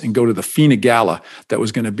bus and go to the FINA Gala that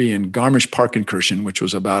was going to be in Garmisch-Partenkirchen, which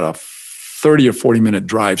was about a 30 or 40-minute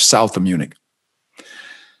drive south of Munich.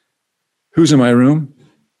 Who's in my room?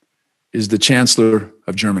 Is the Chancellor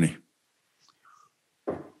of Germany.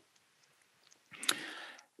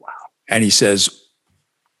 Wow. And he says,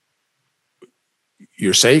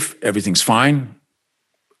 "You're safe, everything's fine.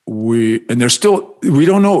 We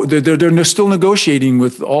don't know. They're still negotiating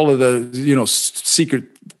with all of the, secret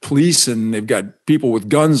police, and they've got people with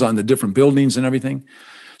guns on the different buildings and everything."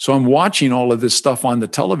 So I'm watching all of this stuff on the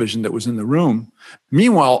television that was in the room.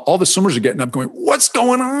 Meanwhile, all the swimmers are getting up going, "What's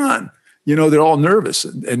going on?" They're all nervous,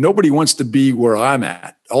 and nobody wants to be where I'm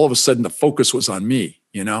at. All of a sudden, the focus was on me.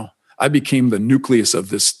 I became the nucleus of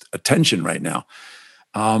this attention right now.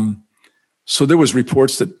 So there was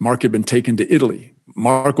reports that Mark had been taken to Italy.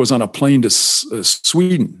 Mark was on a plane to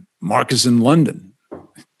Sweden. Mark is in London.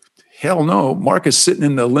 Hell no. Mark is sitting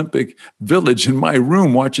in the Olympic Village in my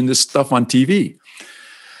room watching this stuff on TV.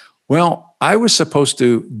 Well, I was supposed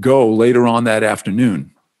to go later on that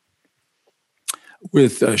afternoon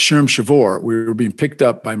with Sherm Shavor. We were being picked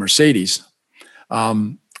up by Mercedes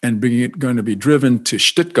and going to be driven to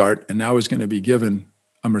Stuttgart, and I was going to be given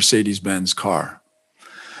a Mercedes-Benz car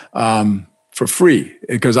for free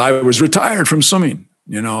because I was retired from swimming.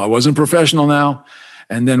 I wasn't professional now.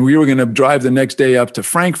 And then we were going to drive the next day up to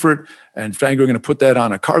Frankfurt, and we were going to put that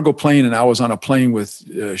on a cargo plane. And I was on a plane with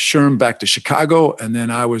Sherm back to Chicago. And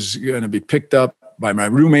then I was going to be picked up by my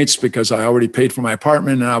roommates because I already paid for my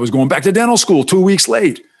apartment, and I was going back to dental school 2 weeks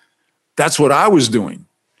late. That's what I was doing.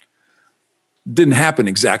 Didn't happen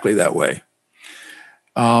exactly that way.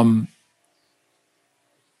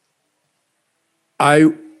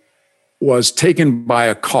 I was taken by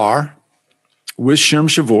a car with Sherm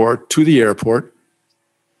Shavor to the airport.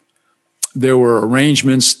 There were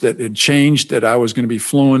arrangements that had changed that I was going to be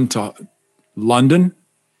flown to London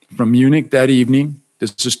from Munich that evening.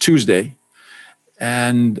 This is Tuesday.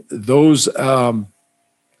 And those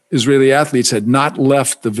Israeli athletes had not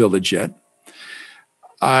left the village yet.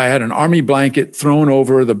 I had an army blanket thrown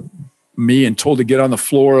over me and told to get on the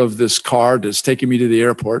floor of this car that's taking me to the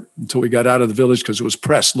airport until we got out of the village, because it was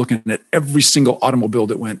press looking at every single automobile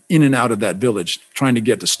that went in and out of that village, trying to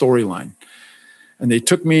get the storyline. And they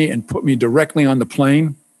took me and put me directly on the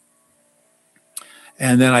plane.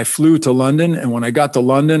 And then I flew to London. And when I got to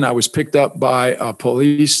London, I was picked up by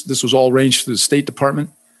police. This was all arranged through the State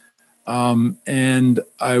Department. And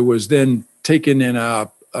I was then taken in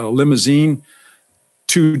a limousine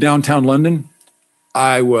to downtown London.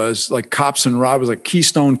 I was like cops and robbers, like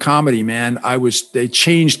Keystone Comedy, man. They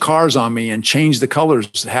changed cars on me and changed the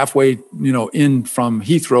colors halfway, in from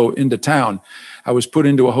Heathrow into town. I was put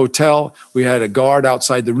into a hotel. We had a guard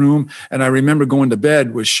outside the room. And I remember going to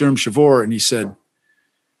bed with Sherm Shavor, and he said,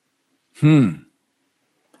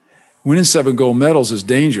 winning 7 gold medals is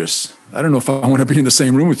dangerous. I don't know if I want to be in the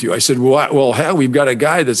same room with you. I said, well, hell, we've got a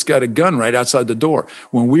guy that's got a gun right outside the door.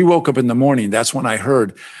 When we woke up in the morning, that's when I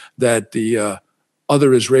heard that the other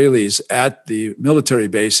Israelis at the military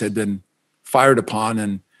base had been fired upon,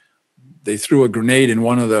 and they threw a grenade in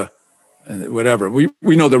one of the, whatever. We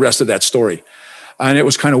know the rest of that story. And it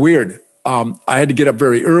was kind of weird. I had to get up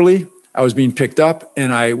very early. I was being picked up,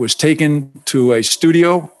 and I was taken to a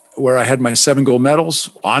studio where I had my 7 gold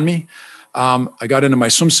medals on me. I got into my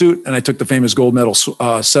swimsuit, and I took the famous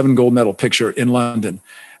 7 gold medal picture in London.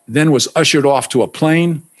 Then was ushered off to a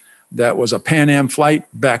plane that was a Pan Am flight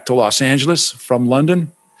back to Los Angeles from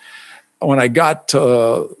London. When I got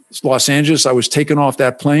to Los Angeles, I was taken off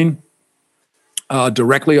that plane,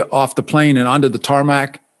 directly off the plane and onto the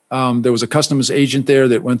tarmac. There was a customs agent there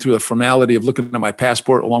that went through the formality of looking at my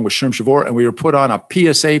passport along with Sherm Shavor, and we were put on a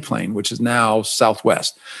PSA plane, which is now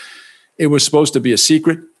Southwest. It was supposed to be a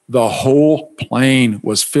secret. The whole plane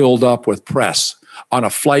was filled up with press on a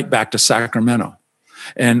flight back to Sacramento.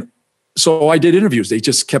 And so I did interviews. They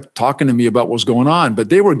just kept talking to me about what was going on, but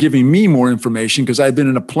they were giving me more information because I'd been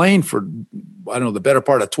in a plane for, I don't know, the better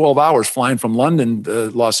part of 12 hours flying from London to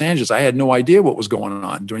Los Angeles. I had no idea what was going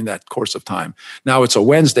on during that course of time. Now it's a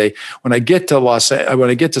Wednesday. When I get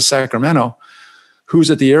to Sacramento,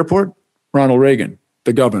 who's at the airport? Ronald Reagan,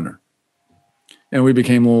 the governor. And we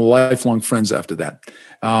became lifelong friends after that.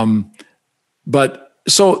 But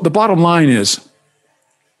so the bottom line is,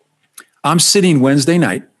 I'm sitting Wednesday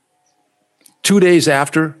night, 2 days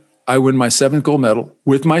after I win my 7th gold medal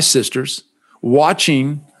with my sisters,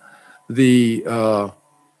 watching the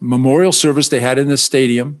memorial service they had in the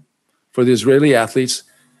stadium for the Israeli athletes.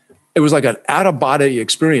 It was like an out-of-body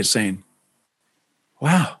experience, saying,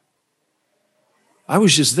 wow, I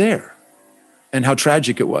was just there, and how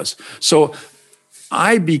tragic it was. So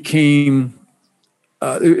I became,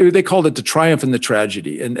 they called it the triumph and the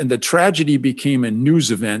tragedy. And the tragedy became a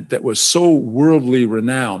news event that was so worldly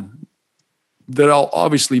renowned that I'll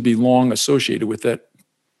obviously be long associated with that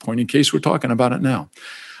point in case we're talking about it now.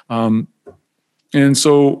 And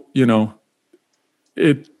so,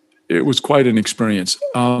 it was quite an experience.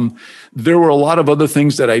 There were a lot of other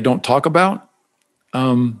things that I don't talk about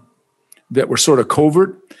that were sort of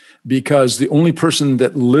covert, because the only person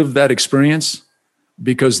that lived that experience,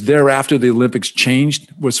 because thereafter the Olympics changed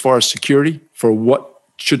as far as security for what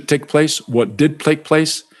should take place, what did take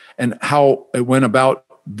place, and how it went about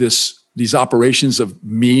these operations of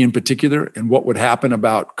me in particular, and what would happen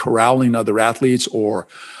about corralling other athletes or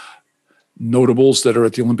notables that are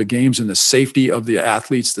at the Olympic Games, and the safety of the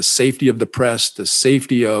athletes, the safety of the press, the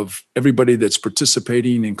safety of everybody that's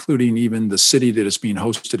participating, including even the city that it's being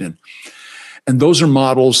hosted in. And those are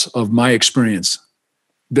models of my experience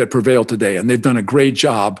that prevail today. And they've done a great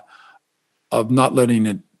job of not letting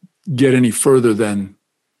it get any further than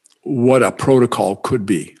what a protocol could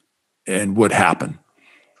be and would happen.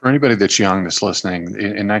 For anybody that's young that's listening,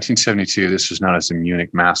 in 1972, this was known as the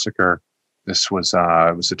Munich Massacre. This was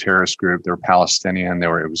it was a terrorist group. They were Palestinian. They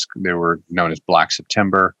were known as Black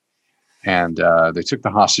September, and they took the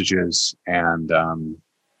hostages, and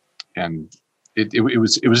it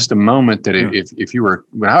was just a moment that if you were,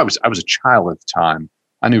 when I was a child at the time,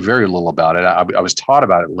 I knew very little about it. I was taught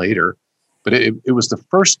about it later, but it was the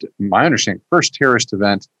first, my understanding, first terrorist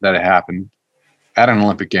event that had happened at an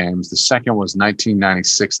Olympic Games. The second was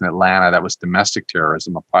 1996 in Atlanta. That was domestic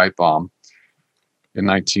terrorism, a pipe bomb in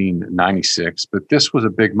 1996. But this was a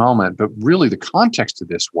big moment. But really the context of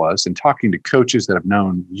this was, in talking to coaches that have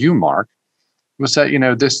known you, Mark, was that,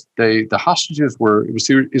 the hostages it was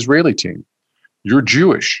the Israeli team. You're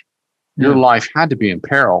Jewish. Your life had to be in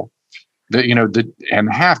peril.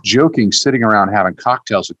 And half joking, sitting around having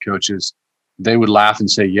cocktails with coaches, they would laugh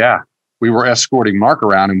and say, yeah, we were escorting Mark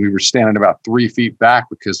around and we were standing about 3 feet back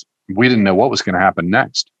because we didn't know what was going to happen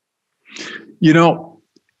next.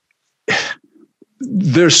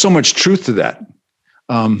 There's so much truth to that.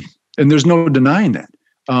 And there's no denying that.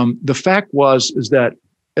 The fact is that,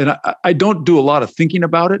 and I don't do a lot of thinking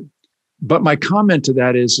about it, but my comment to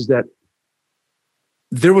that is that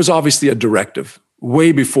there was obviously a directive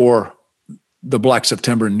way before the Black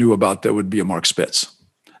September knew about there would be a Mark Spitz.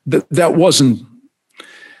 That wasn't,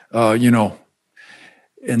 in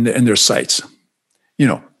their sights.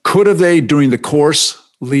 Could have they, during the course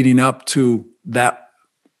leading up to that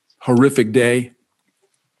horrific day,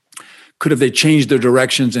 could have they changed their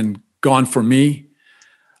directions and gone for me?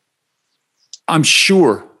 I'm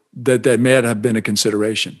sure that may have been a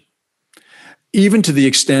consideration, even to the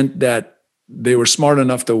extent that they were smart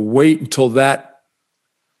enough to wait until that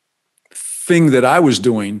thing that I was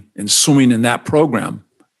doing and swimming in that program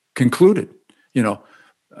concluded,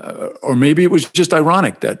 or maybe it was just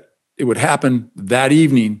ironic that it would happen that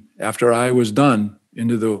evening after I was done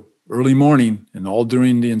into the early morning and all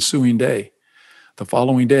during the ensuing day, the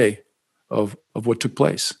following day of what took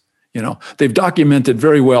place. They've documented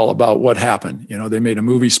very well about what happened. They made a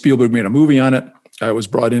movie, Spielberg made a movie on it. I was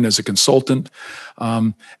brought in as a consultant,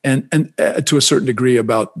 and to a certain degree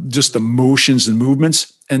about just the motions and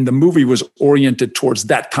movements. And the movie was oriented towards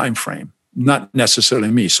that time frame, not necessarily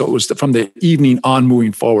me. So it was from the evening on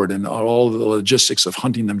moving forward and all the logistics of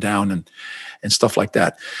hunting them down and stuff like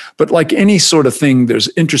that. But like any sort of thing, there's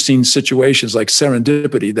interesting situations like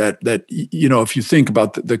serendipity that if you think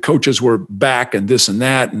about the coaches were back and this and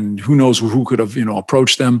that, and who knows who could have,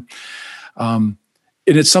 approached them.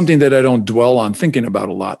 And it's something that I don't dwell on thinking about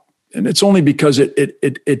a lot. And it's only because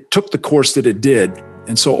it took the course that it did.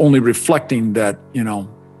 And so only reflecting that,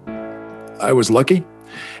 I was lucky.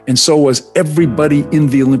 And so was everybody in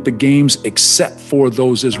the Olympic Games except for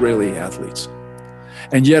those Israeli athletes.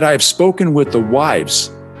 And yet I've spoken with the wives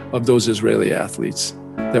of those Israeli athletes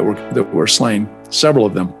that were slain, several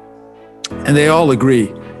of them. And they all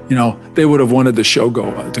agree, they would have wanted the show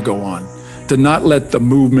to go on, to not let the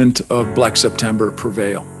movement of Black September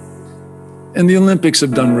prevail. And the Olympics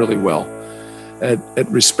have done really well at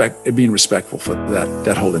being respectful for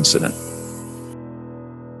that whole incident.